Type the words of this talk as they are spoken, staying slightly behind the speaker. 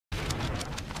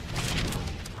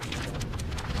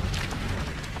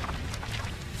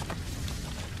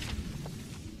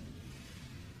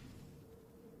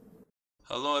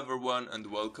Hello everyone and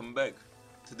welcome back.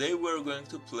 Today we're going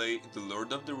to play The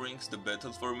Lord of the Rings: The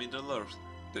Battle for Middle-earth,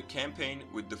 the campaign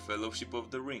with the Fellowship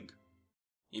of the Ring.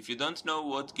 If you don't know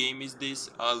what game is this,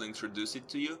 I'll introduce it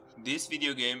to you. This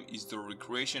video game is the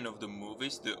recreation of the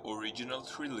movies, the original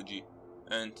trilogy.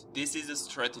 And this is a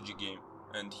strategy game,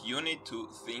 and you need to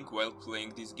think while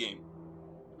playing this game.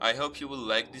 I hope you will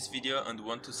like this video and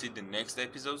want to see the next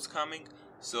episodes coming,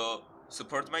 so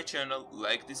support my channel,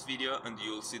 like this video and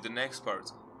you'll see the next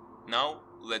part. Now,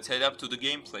 let's head up to the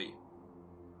gameplay.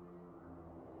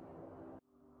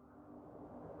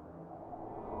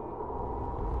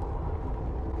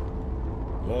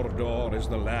 Mordor is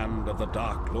the land of the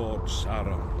Dark Lord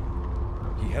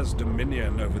Sauron. He has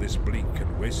dominion over this bleak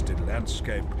and wasted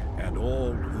landscape and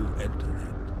all who enter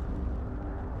it.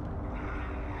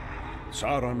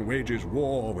 Sauron wages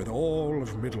war with all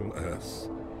of Middle-earth.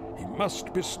 He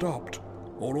must be stopped,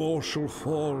 or all shall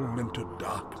fall into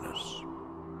darkness.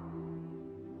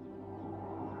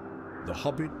 The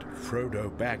hobbit Frodo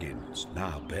Baggins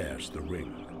now bears the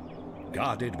ring,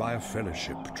 guarded by a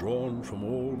fellowship drawn from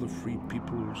all the free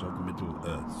peoples of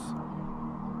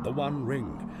Middle-earth. The One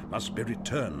Ring must be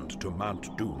returned to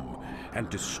Mount Doom and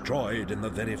destroyed in the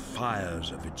very fires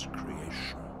of its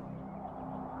creation.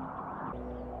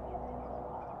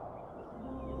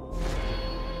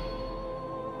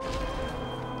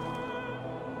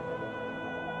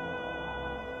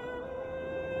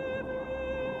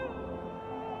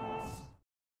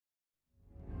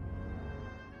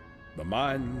 The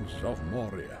mines of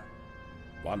Moria,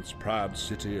 once proud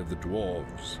city of the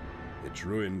dwarves, its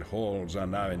ruined halls are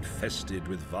now infested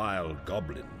with vile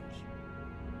goblins.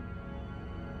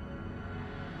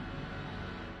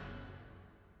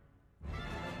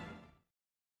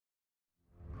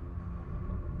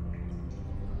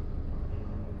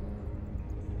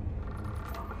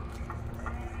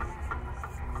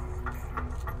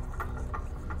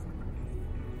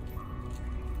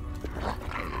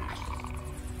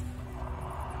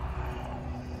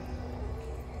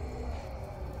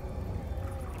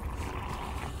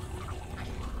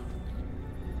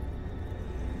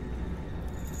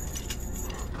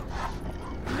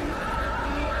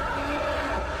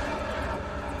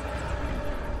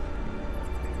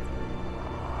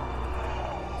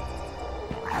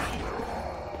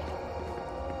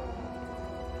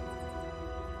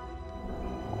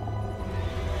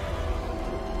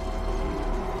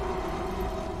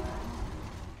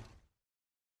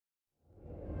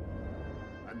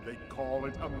 They call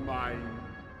it a mine.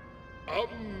 A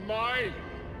mine!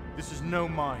 This is no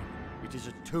mine. It is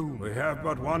a tomb. We have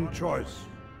but one choice.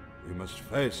 We must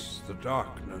face the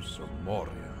darkness of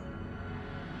Moria.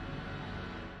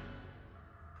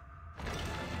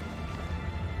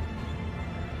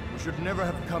 We should never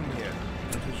have come here.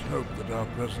 Let us hope that our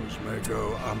presence may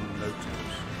go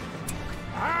unnoticed.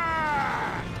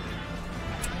 Ah!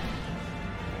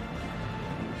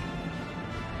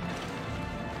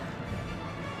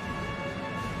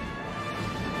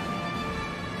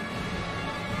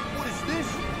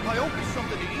 I hope it's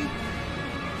something to eat.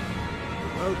 The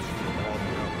roads from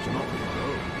Moria was not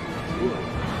road.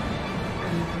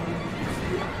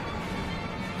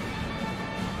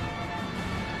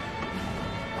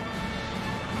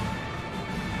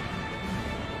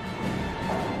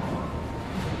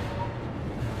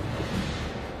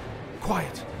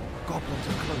 Quiet. Goblins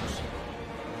are close.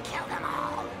 Kill them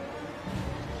all!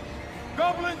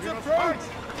 Goblins approach!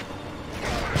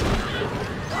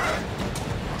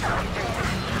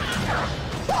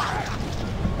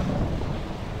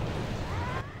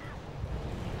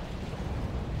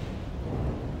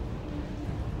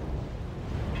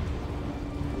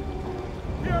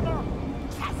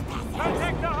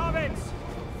 Protect the hobbits!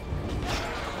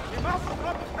 They must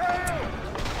not fail!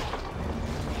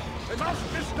 They must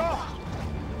be stopped!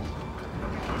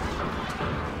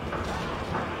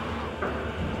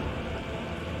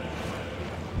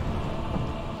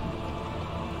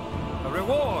 A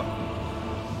reward!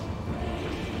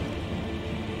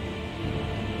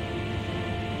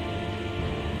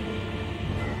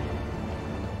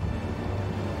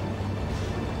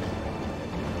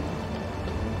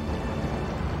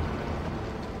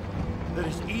 There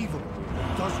is evil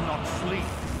that does not sleep.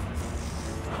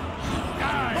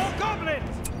 More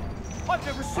goblins! I've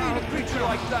never seen a creature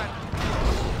like that!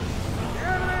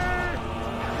 Enemy!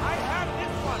 I have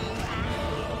this one!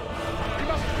 We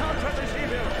must counter this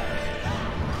evil!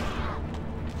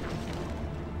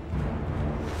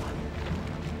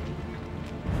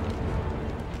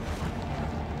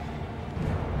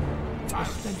 The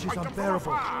stench is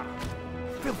unbearable.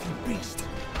 Filthy beast!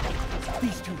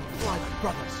 These two are like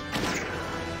brothers.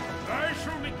 I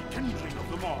shall make kindling of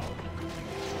them all.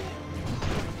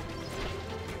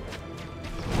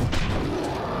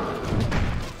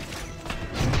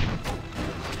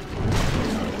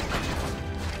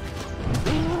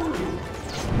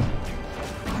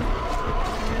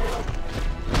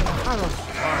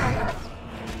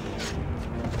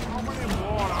 How many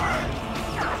more are there?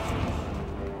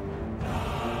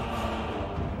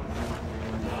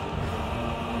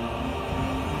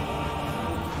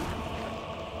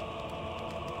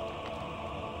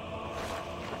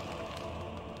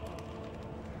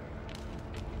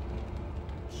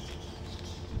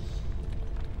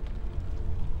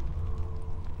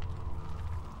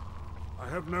 I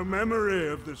have no memory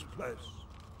of this place.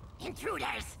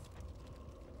 Intruders!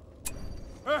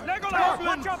 Legolas,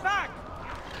 watch your back!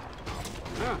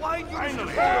 Why you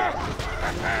Finally! A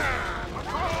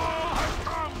call has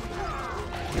come!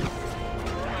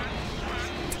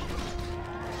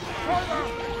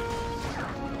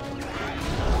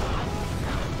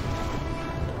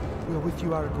 We are with you,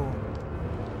 Aragorn.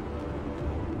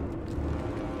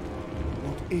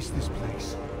 What is this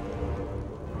place?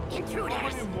 How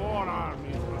Intruders! many more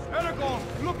armies? Aragorn,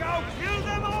 look out! Kill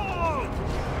them all!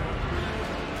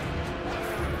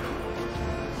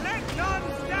 Let none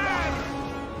stand!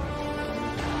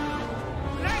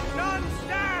 Let none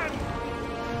stand!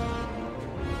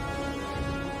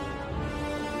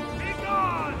 Be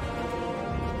gone!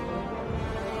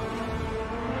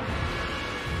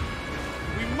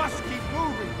 We must keep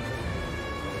moving!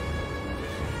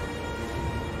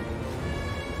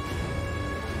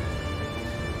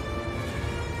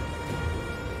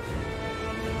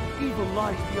 Evil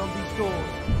lies beyond these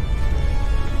doors.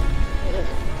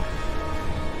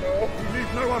 We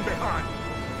leave no one behind!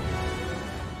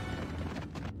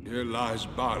 Here lies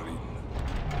Balin,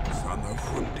 son of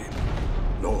Fundin,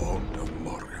 Lord of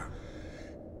Moria.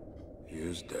 He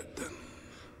is dead then.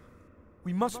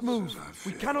 We must move.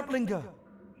 We cannot linger.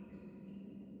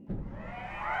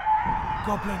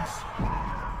 Goblins.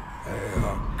 They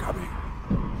are coming.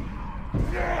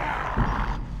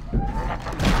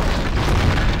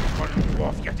 One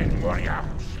dwarf yet in Moria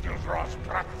who still draws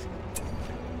breath.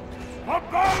 For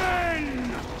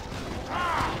Balin!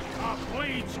 Our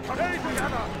blades come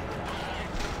together!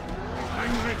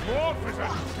 Angry dwarf is a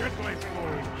deadly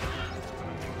foe.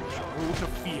 Rules of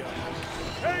fear.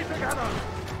 Stay together!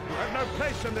 You have no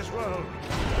place in this world.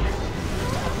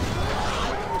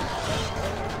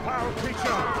 Foul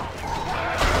creature!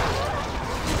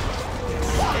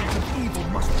 State of evil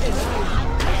must end.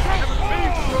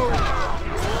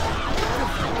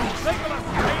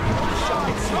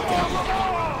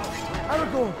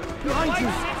 Aragorn, behind you!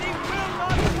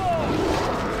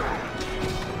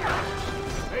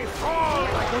 They fall!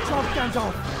 Watch out,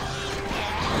 Gandalf!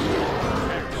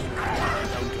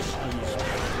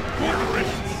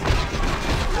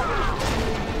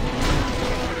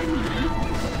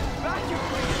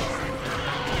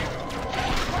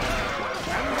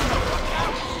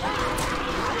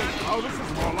 Oh, this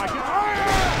is more like it.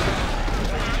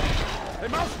 They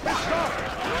must be stopped!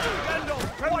 Gandalf,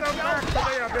 send them back to the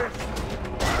abyss!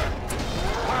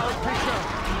 Wild creature!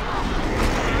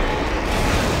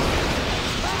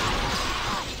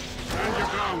 Stand your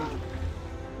ground!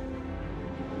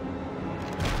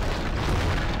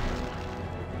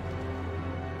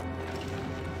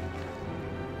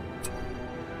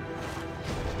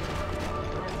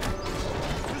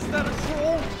 Is that a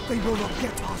troll? They will not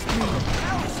get past me.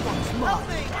 This one's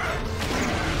mine.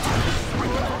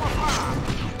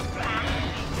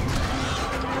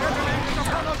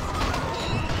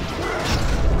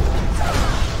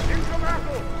 Into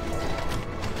battle!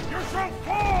 You shall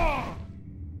fall!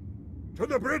 To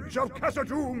the bridge of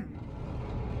Khazad-dûm!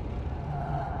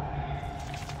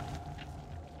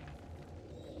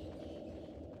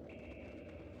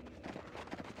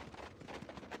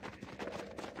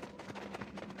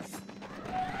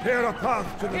 Clear a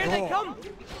path to the Here door. they come!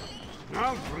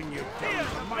 I'll bring you down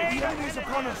to my The enemy's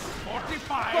upon us!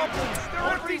 45! Goblins,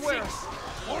 they're everywhere!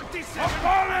 47!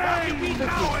 Falling!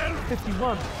 Now, elf!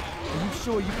 51. Are you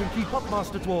sure you can keep up,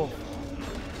 Master Dwarf?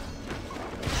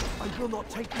 I will not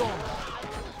take long.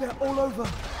 They're all over.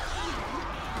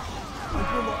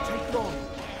 I will not take long.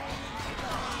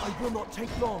 I will not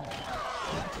take long.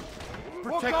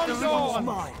 Protect the one's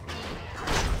mine.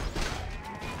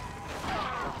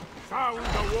 Sound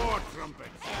the war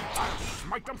trumpets! I'll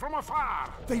smite them from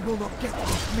afar! They will not get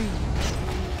past me.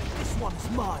 This one's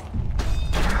mine.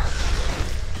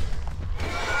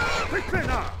 Quickly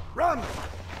now! Run!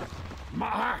 My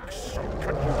axe shall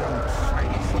cut you down to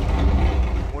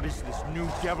size! What is this new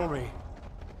devilry?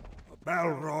 The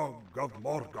Balrog of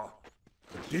Morgoth,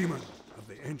 the demon of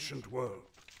the ancient world.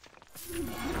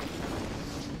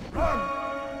 Run!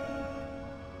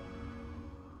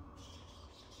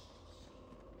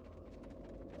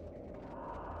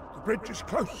 The bridge is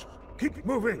close. Keep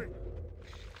moving.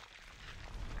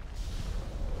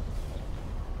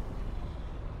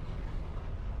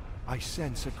 I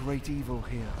sense a great evil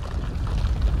here.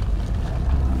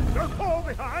 Don't fall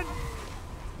behind!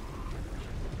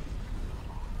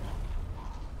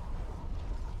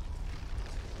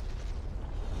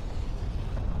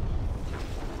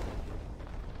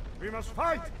 We must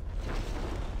fight!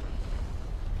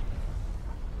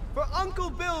 For Uncle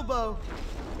Bilbo!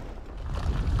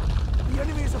 The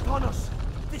enemy is upon us.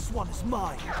 This one is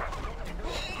mine.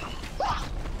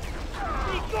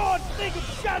 Be gone, thing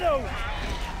of shadow!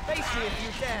 Face me if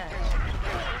you dare.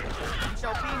 It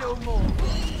shall be no more.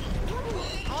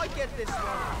 I get this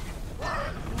one.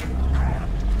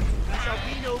 It shall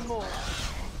be no more.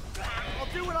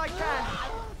 I'll do what I can.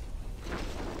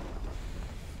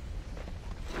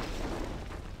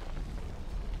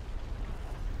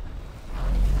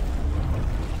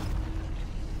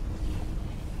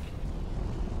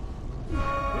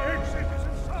 The exit is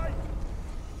in sight!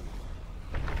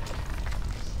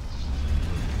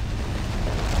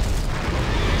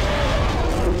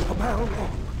 A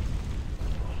barrel-lock.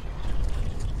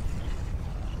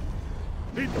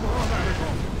 Lead them on,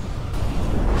 aragorn!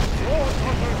 Lord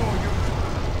Thunder you!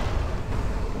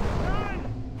 Run!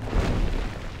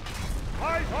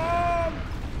 Fight on!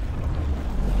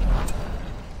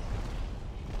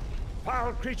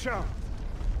 Foul creature!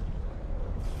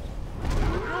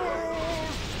 You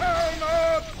shall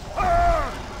not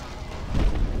pass!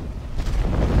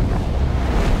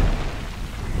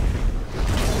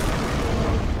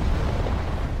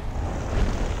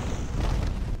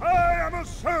 I am a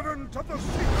servant of the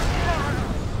secret fire,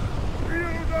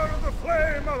 wielder of the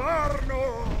flame of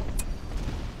Arnor.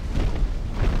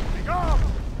 Begone!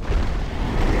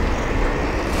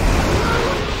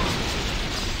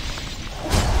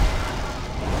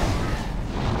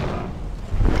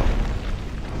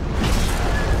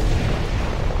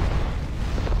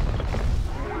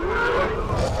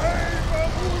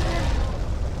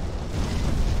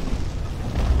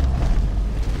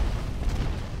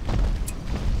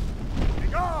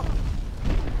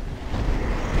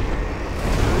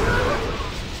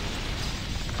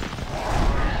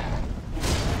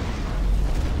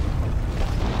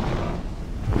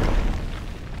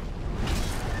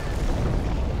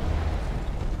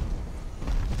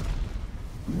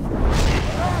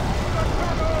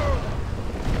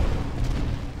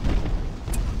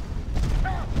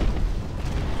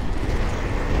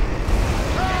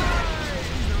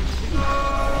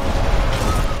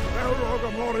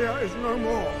 Moria is no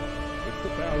more. With the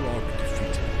Balrog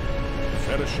defeated, the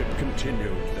Fellowship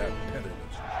continued their perilous.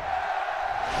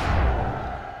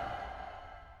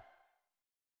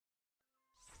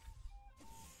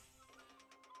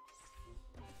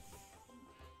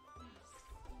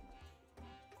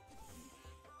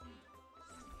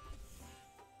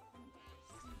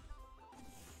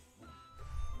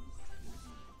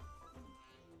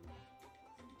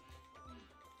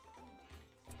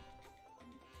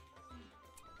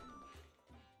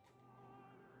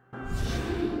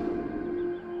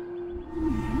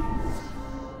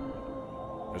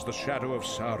 As the shadow of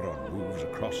Sauron moves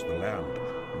across the land,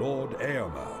 Lord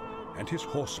Eomer and his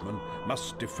horsemen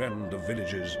must defend the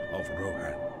villages of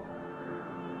Rohan.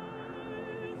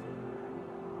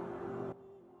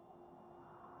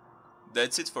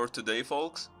 That's it for today,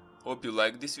 folks. Hope you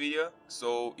liked this video.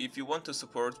 So if you want to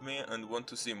support me and want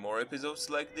to see more episodes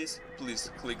like this,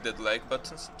 please click that like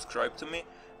button, subscribe to me,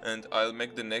 and I'll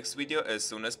make the next video as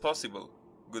soon as possible.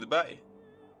 Goodbye!